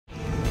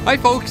Hi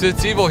folks,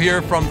 it's Evo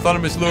here from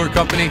Thundermist Lure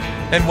Company,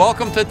 and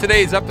welcome to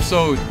today's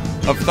episode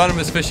of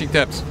Thundermist Fishing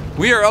Tips.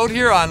 We are out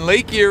here on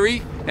Lake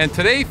Erie, and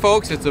today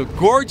folks, it's a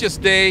gorgeous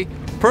day,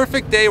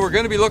 perfect day. We're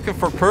going to be looking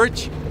for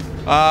perch.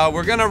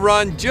 We're going to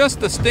run just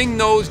the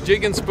Stingnose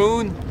Jigging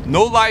spoon,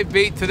 no live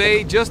bait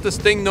today, just the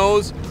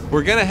Stingnose.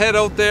 We're going to head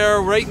out there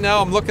right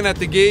now. I'm looking at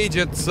the gauge,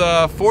 it's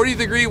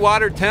 40-degree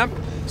water temp,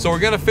 so we're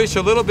going to fish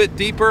a little bit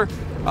deeper.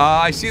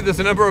 I see there's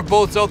a number of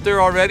boats out there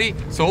already,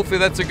 so hopefully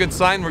that's a good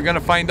sign. We're going to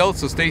find out,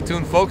 so stay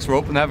tuned folks. We're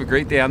hoping to have a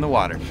great day on the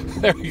water.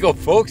 There we go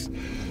folks.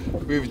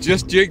 We've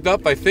just jigged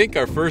up, I think,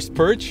 our first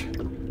perch.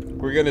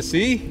 We're going to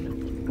see.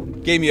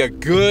 Gave me a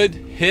good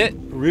hit,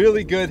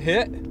 really good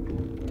hit.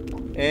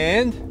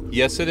 And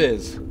yes it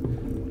is.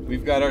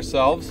 We've got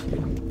ourselves,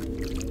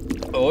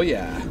 oh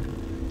yeah,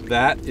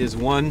 that is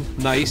one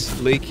nice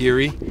Lake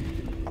Erie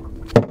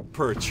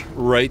perch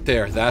right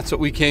there. That's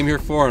what we came here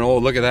for. And oh,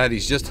 look at that,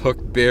 he's just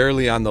hooked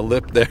barely on the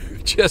lip there.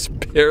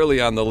 Just barely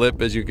on the lip,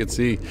 as you can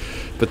see.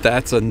 But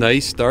that's a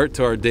nice start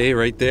to our day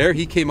right there.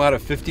 He came out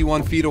of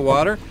 51 feet of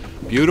water.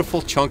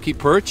 Beautiful chunky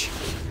perch.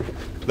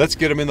 Let's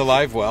get him in the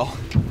live well,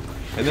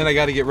 and then I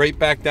got to get right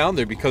back down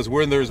there, because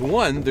where there's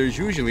one, there's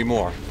usually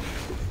more.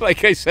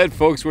 Like I said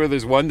folks, where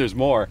there's one, there's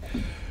more.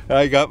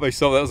 I got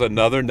myself, that was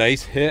another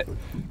nice hit.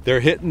 They're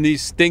hitting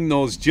these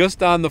Stingnose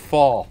just on the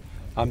fall.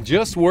 I'm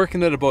just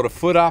working it about a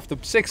foot off the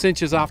 6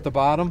 inches off the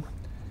bottom,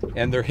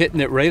 and they're hitting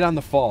it right on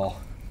the fall.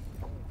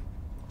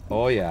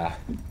 Oh yeah,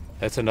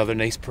 that's another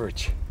nice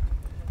perch.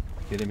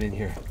 Get him in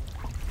here.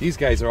 These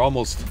guys are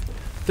almost,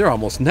 they're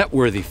almost net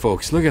worthy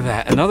folks. Look at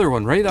that, another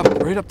one right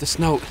up the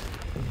snout.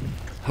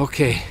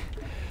 Okay,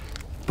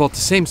 about the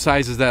same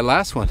size as that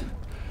last one,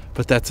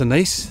 but that's a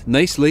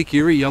nice Lake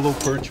Erie yellow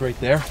perch right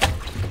there.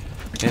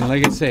 And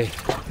like I say,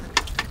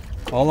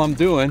 all I'm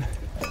doing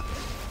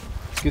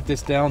is get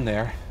this down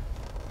there.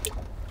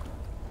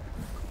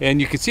 And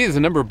you can see there's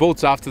a number of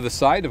boats off to the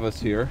side of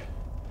us here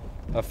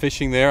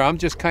fishing there. I'm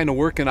just kind of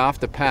working off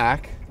the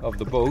pack of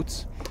the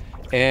boats.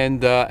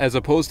 And as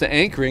opposed to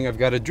anchoring, I've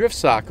got a drift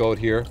sock out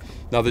here.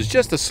 Now there's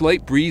just a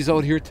slight breeze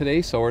out here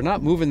today, so we're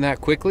not moving that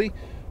quickly.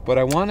 But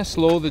I want to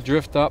slow the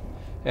drift up,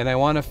 and I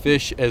want to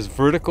fish as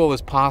vertical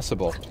as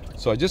possible.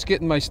 So I'm just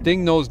getting my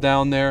Stingnose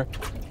down there,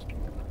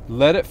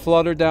 let it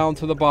flutter down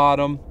to the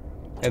bottom,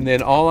 and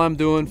then all I'm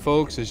doing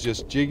folks is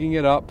just jigging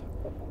it up,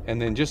 and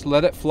then just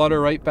let it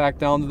flutter right back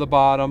down to the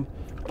bottom,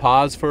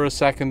 pause for a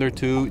second or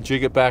two,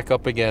 jig it back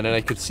up again. And I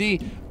could see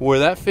where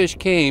that fish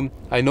came.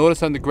 I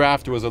noticed on the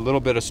graph there was a little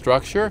bit of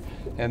structure,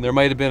 and there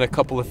might have been a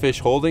couple of fish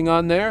holding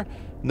on there.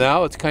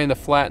 Now it's kind of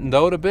flattened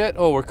out a bit.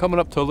 Oh, we're coming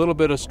up to a little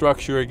bit of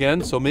structure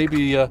again, so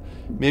maybe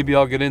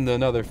I'll get into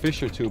another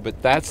fish or two.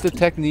 But that's the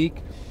technique,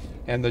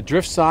 and the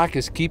drift sock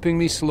is keeping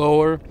me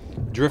slower,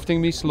 drifting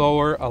me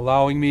slower,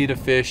 allowing me to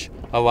fish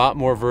a lot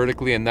more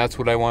vertically, and that's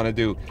what I want to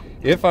do.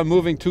 If I'm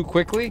moving too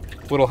quickly,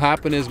 what'll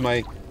happen is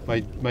my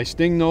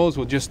Stingnose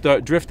will just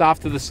drift off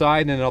to the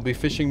side, and I'll be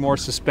fishing more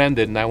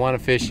suspended, and I want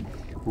to fish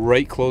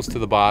right close to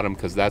the bottom,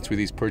 because that's where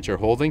these perch are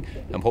holding.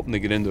 I'm hoping to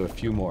get into a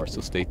few more, so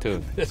stay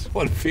tuned. This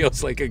one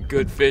feels like a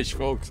good fish,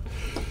 folks.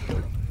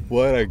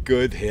 What a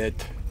good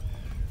hit.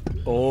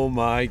 Oh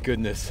my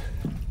goodness.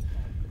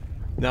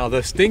 Now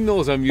the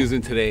Stingnose I'm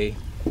using today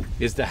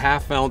is the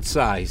 1/2 ounce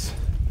size.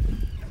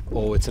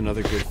 Oh, it's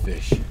another good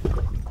fish.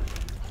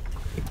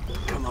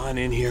 Come on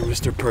in here,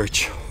 Mr.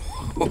 Perch.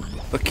 Oh,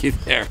 looky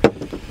there.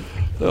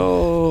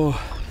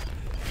 Oh,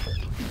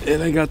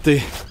 and I got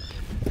the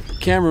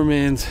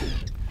cameraman's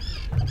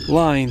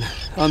line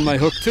on my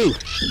hook too.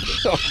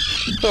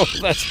 Oh,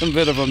 that's a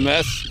bit of a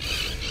mess.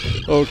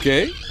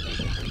 Okay,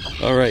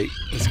 all right,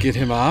 let's get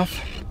him off.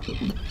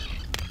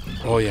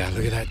 Oh yeah,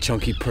 look at that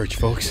chunky perch,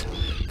 folks.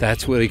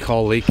 That's what they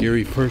call Lake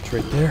Erie perch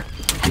right there.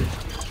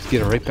 Let's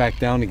get it right back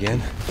down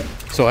again.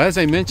 So as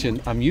I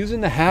mentioned, I'm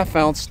using the 1/2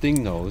 ounce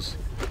Stingnose.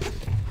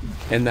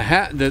 And the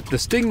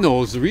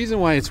Stingnose, the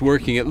reason why it's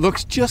working, it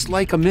looks just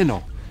like a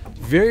minnow.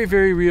 Very,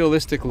 very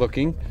realistic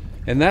looking.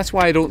 And that's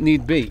why I don't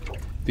need bait,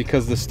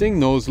 because the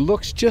Stingnose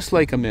looks just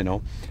like a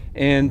minnow.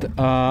 And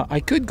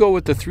I could go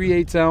with the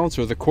 3/8 ounce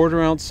or the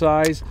 1/4 ounce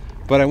size,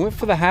 but I went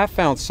for the 1/2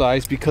 ounce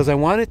size because I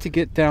wanted to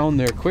get down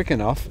there quick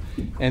enough.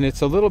 And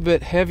it's a little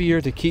bit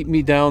heavier to keep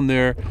me down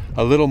there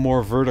a little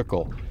more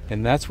vertical.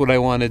 And that's what I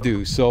want to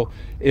do. So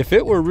if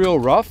it were real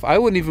rough, I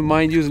wouldn't even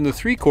mind using the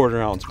 3/4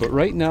 ounce. But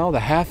right now, the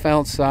 1/2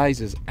 ounce size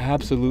is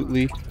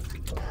absolutely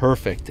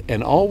perfect.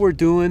 And all we're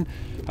doing,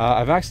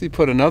 I've actually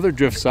put another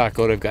drift sock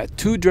out. I've got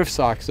 2 drift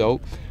socks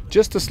out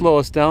just to slow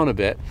us down a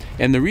bit.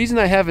 And the reason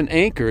I haven't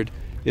anchored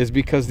is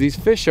because these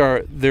fish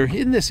they're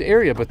in this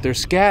area, but they're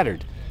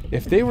scattered.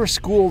 If they were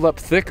schooled up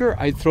thicker,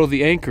 I'd throw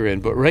the anchor in.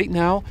 But right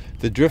now,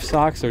 the drift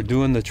socks are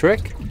doing the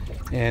trick.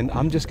 And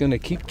I'm just going to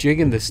keep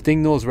jigging the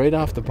Stingnose right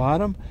off the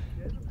bottom,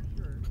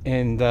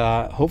 and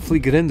hopefully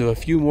get into a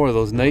few more of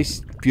those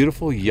nice,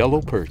 beautiful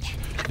yellow perch.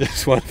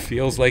 This one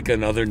feels like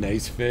another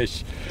nice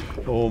fish.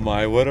 Oh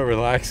my, what a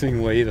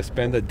relaxing way to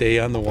spend a day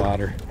on the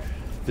water.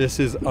 This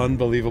is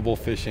unbelievable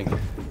fishing.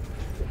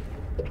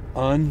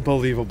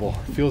 Unbelievable.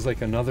 Feels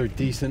like another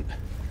decent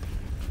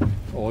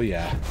Oh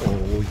yeah,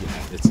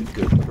 it's a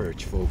good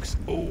perch, folks.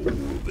 Oh,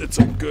 it's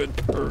a good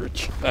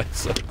perch.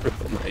 That's a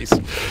real nice.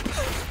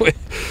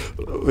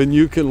 When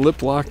you can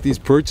lip lock these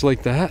perch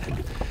like that,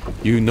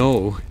 you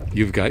know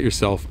you've got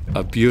yourself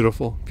a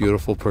beautiful,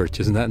 beautiful perch.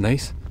 Isn't that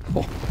nice?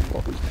 Oh.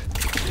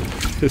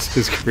 This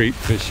is great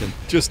fishing.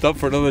 Just up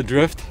for another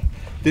drift.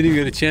 Didn't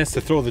even get a chance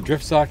to throw the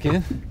drift sock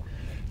in.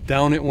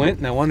 Down it went,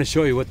 and I want to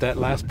show you what that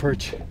last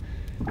perch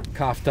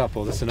coughed up.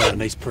 Oh, this is another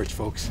nice perch,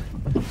 folks.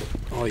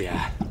 Oh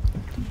yeah.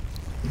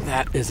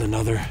 That is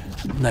another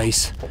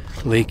nice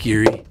Lake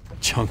Erie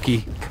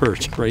chunky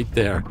perch right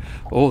there.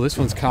 Oh, this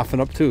one's coughing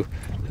up too.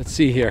 Let's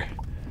see here.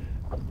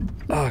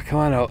 Oh, come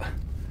on out.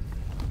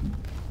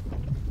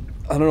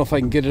 I don't know if I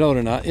can get it out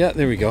or not. Yeah,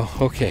 there we go.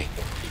 Okay.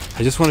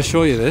 I just want to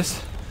show you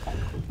this.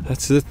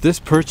 That's it. This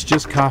perch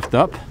just coughed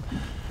up.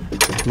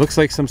 Looks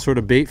like some sort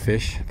of bait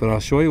fish, but I'll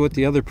show you what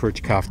the other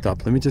perch coughed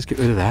up. Let me just get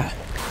rid of that.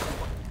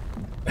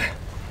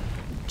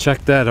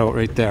 Check that out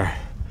right there.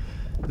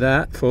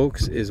 That,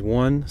 folks, is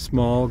one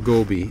small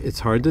goby. It's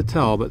hard to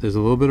tell, but there's a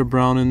little bit of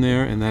brown in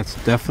there, and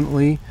that's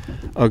definitely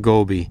a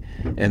goby.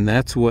 And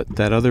that's what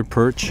that other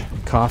perch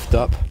coughed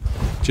up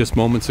just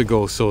moments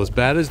ago. So as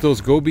bad as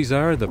those gobies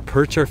are, the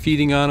perch are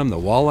feeding on them, the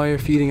walleye are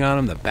feeding on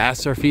them, the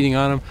bass are feeding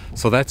on them,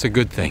 so that's a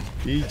good thing.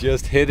 He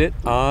just hit it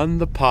on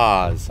the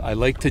paws. I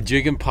like to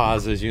jig and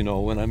paws, as you know,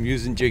 when I'm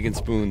using jigging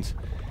spoons.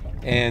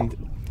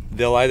 And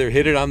they'll either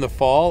hit it on the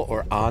fall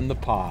or on the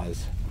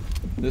paws.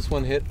 This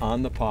one hit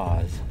on the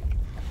paws.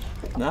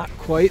 Not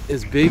quite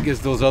as big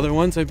as those other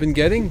ones I've been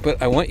getting,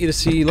 but I want you to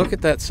see, look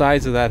at that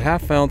size of that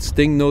 1/2 ounce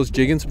Stingnose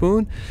Jigging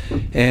spoon,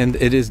 and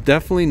it is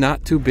definitely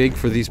not too big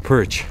for these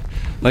perch.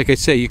 Like I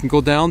say, you can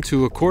go down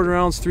to 1/4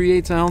 ounce,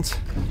 3/8 ounce,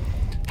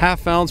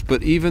 1/2 ounce,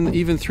 but even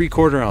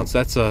 3/4 ounce.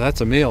 That's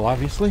a male,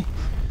 obviously.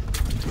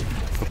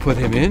 I'll put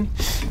him in,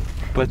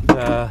 but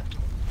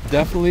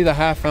definitely the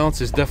 1/2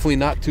 ounce is definitely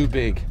not too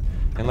big.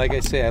 And like I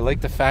say, I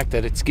like the fact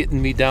that it's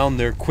getting me down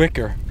there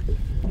quicker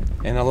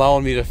and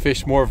allowing me to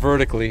fish more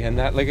vertically, and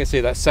that, like I say,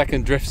 that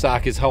second drift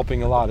sock is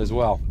helping a lot as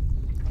well.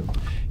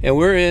 And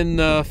we're in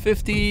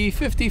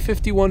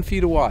 51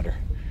 feet of water,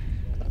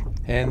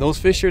 and those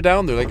fish are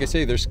down there. Like I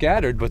say, they're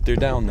scattered, but they're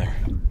down there.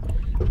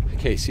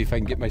 Okay, see if I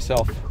can get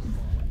myself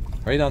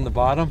right on the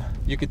bottom.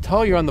 You can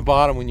tell you're on the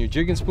bottom when your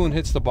jigging spoon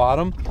hits the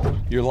bottom.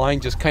 Your line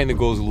just kind of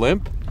goes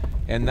limp,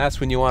 and that's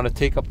when you want to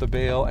take up the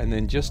bail and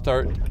then just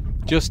start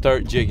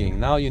jigging.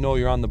 Now you know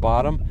you're on the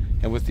bottom.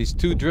 And with these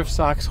 2 drift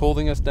socks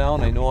holding us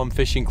down, I know I'm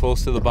fishing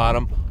close to the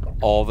bottom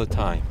all the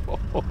time. Oh,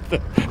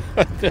 that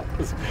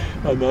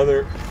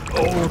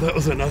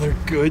was another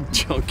good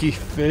chunky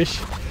fish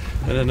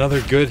and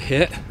another good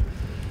hit.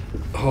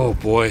 Oh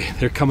boy,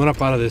 they're coming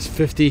up out of this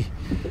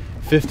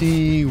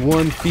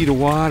 51 feet of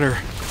water.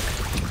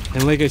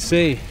 And like I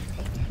say,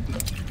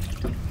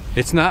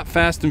 it's not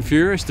fast and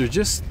furious, they're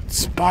just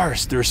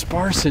sparse. They're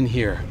sparse in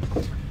here,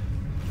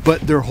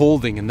 but they're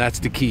holding, and that's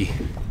the key.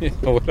 You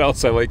know what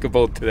else I like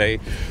about today,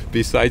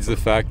 besides the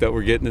fact that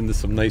we're getting into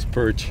some nice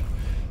perch?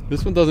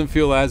 This one doesn't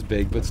feel as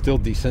big, but still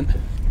decent.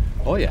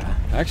 Oh yeah,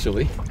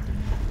 actually,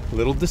 a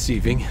little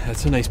deceiving.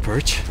 That's a nice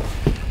perch.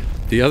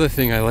 The other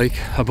thing I like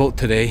about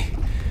today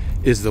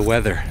is the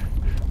weather.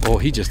 Oh,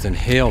 he just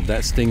inhaled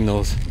that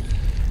Stingnose.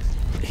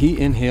 He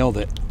inhaled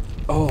it.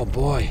 Oh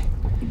boy.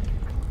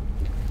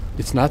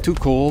 It's not too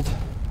cold.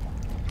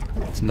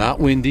 It's not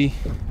windy.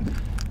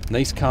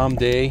 Nice calm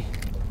day.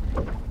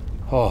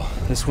 Oh,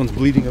 this one's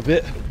bleeding a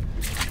bit,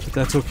 but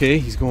that's okay.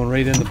 He's going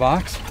right in the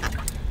box.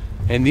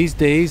 And these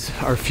days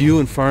are few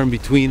and far in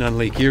between on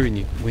Lake Erie.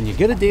 And when you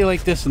get a day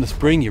like this in the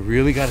spring, you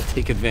really got to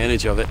take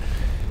advantage of it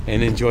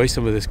and enjoy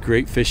some of this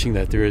great fishing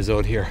that there is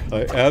out here.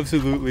 I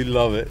absolutely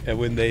love it. And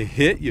when they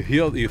hit, you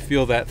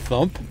feel that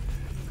thump.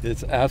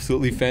 It's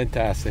absolutely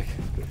fantastic.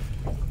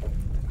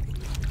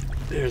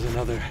 There's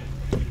another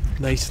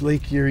nice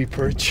Lake Erie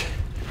perch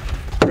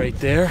right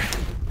there.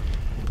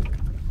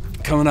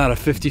 Coming out of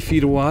 50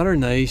 feet of water,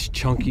 nice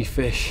chunky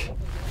fish.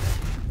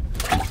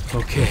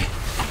 Okay,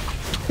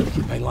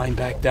 get my line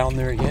back down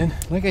there again.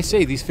 Like I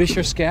say, these fish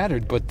are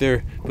scattered, but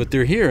they're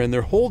here and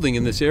they're holding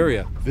in this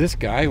area. This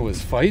guy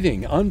was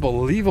fighting,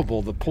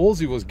 unbelievable, the pulls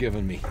he was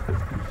giving me.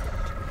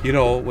 You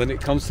know, when it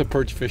comes to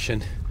perch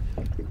fishing,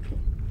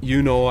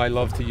 you know I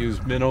love to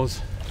use minnows.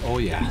 Oh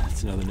yeah,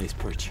 that's another nice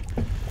perch.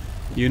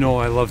 You know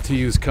I love to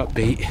use cut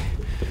bait,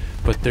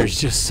 but there's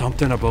just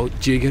something about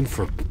jigging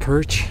for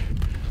perch.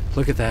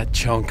 Look at that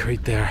chunk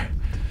right there.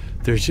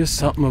 There's just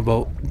something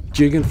about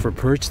jigging for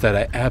perch that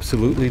I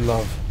absolutely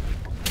love.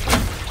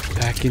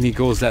 Back in he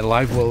goes. That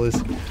live well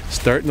is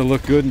starting to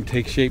look good and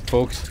take shape,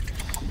 folks.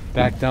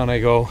 Back down I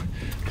go.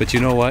 But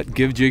you know what?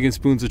 Give jigging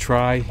spoons a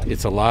try.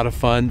 It's a lot of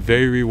fun,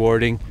 very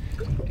rewarding,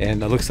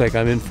 and it looks like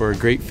I'm in for a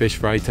great fish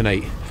fry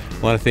tonight. I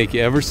want to thank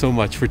you ever so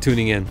much for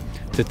tuning in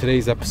to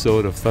today's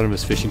episode of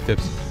Thundermist Fishing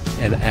Tips.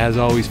 And as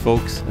always,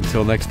 folks,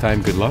 until next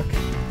time, good luck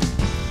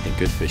and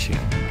good fishing.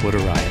 What a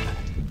riot.